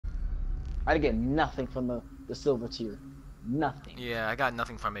I didn't get nothing from the silver tier. Nothing. Yeah, I got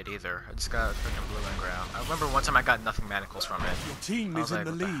nothing from it either. I just got freaking blue and ground. I remember one time I got nothing manacles from it. Your team I was is like, in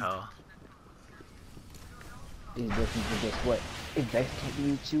the what the lead. hell? He's looking for guess what? If Vex can't be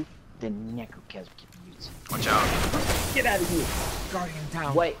Mewtwo, then Necrochasm can be Mewtwo. Watch out. Get out of here! Guardian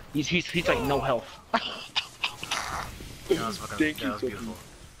down. Wait, he's like no health. That was fucking, that was beautiful.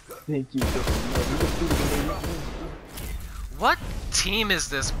 Thank you. What team is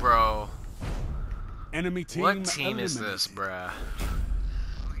this, bro? Enemy team What team is eliminated. this, bruh?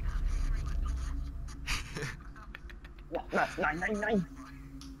 Nine.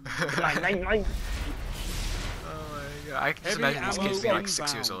 999. Oh my god. I can just Heavy imagine these ammo kids being like 6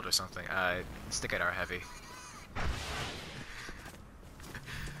 inbound. years old or something. Stick at our heavy.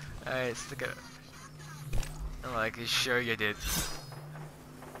 Alright, stick it. I'm like, you sure you did?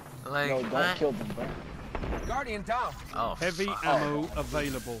 Like, No, don't what? kill them, bro. Guardian down. Oh, Heavy fuck. ammo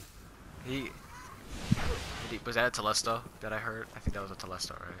available. Was that a Telesto that I heard? I think that was a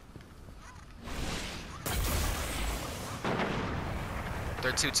Telesto, right?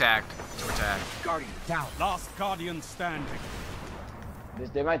 They're two tagged. Two were tagged. Guardian down. Last Guardian standing.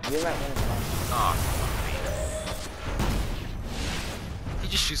 They might win. Oh, he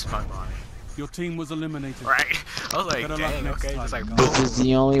just shoots my body. Your team was eliminated. Right. I was like, Better luck dang, next okay, time, just like, guys. This is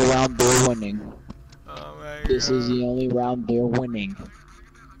the only round they're winning. oh my This god. is the only round they're winning.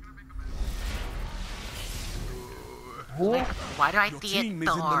 Like, why do I Your see a team is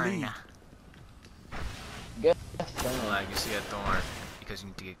in the thorn? lead. Good. Like, you see a thorn because you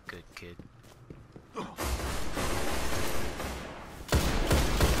need to get good, kid.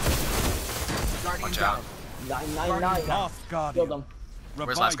 Guardian Watch down. out. 999. Last Kill Guardian. them.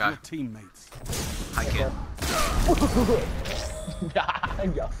 Where's last guy? Your teammates. Hi, kid.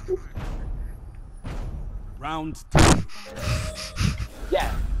 Yeah. Round 2.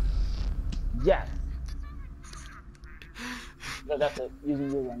 Yeah. Yeah. No, that's it.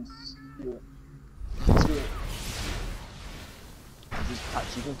 Using your guns. Do it. Just do it. Just touch.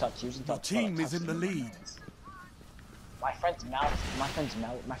 You can touch. You can Your touch. team Touch. is in the lead. My friend's Malice. My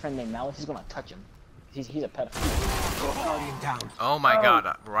friend named Malice. He's gonna touch him. He's a pedophile. Guardian down. Oh my Oh.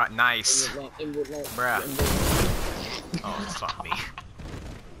 god, right, nice. Bruh. Oh, fuck me.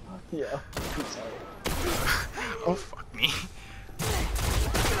 Yeah. I'm sorry. Oh, fuck me.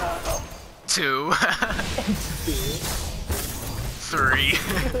 2. 3.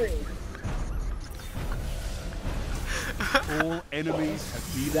 All enemies have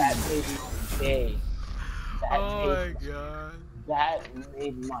been That eliminated. made my day. Oh my god. That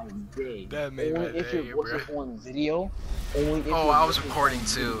made my day. That made my only if day, it wasn't on video. Only if Oh, it I was wasn't recording on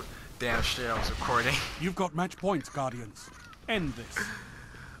too. Damn straight, I was recording. You've got match points, Guardians. End this.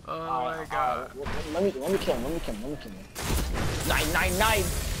 Oh my god. Let me kill him. 999.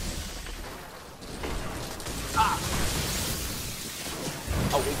 Ah.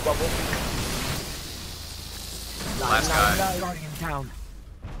 Oh, weak bubble. Last guy. 999. Guardian down.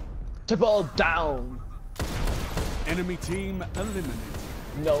 Triple down. Enemy team eliminated.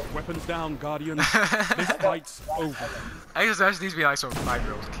 No. Weapons down, Guardians. This fight's over. I just imagine these be like some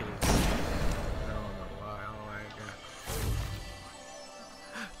 5-year-old kids. I don't know why. Oh my god.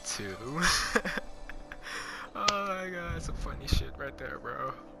 2. Oh my god, that's some funny shit right there,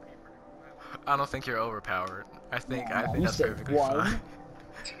 bro. I don't think you're overpowered. I think You that's said perfectly 1, fine.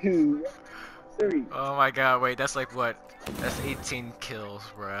 2, 3. Oh my god, wait, that's like what? That's 18 kills,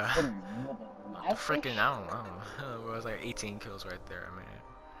 bruh. Freaking, Freaking, I don't know. It was like 18 kills right there, man.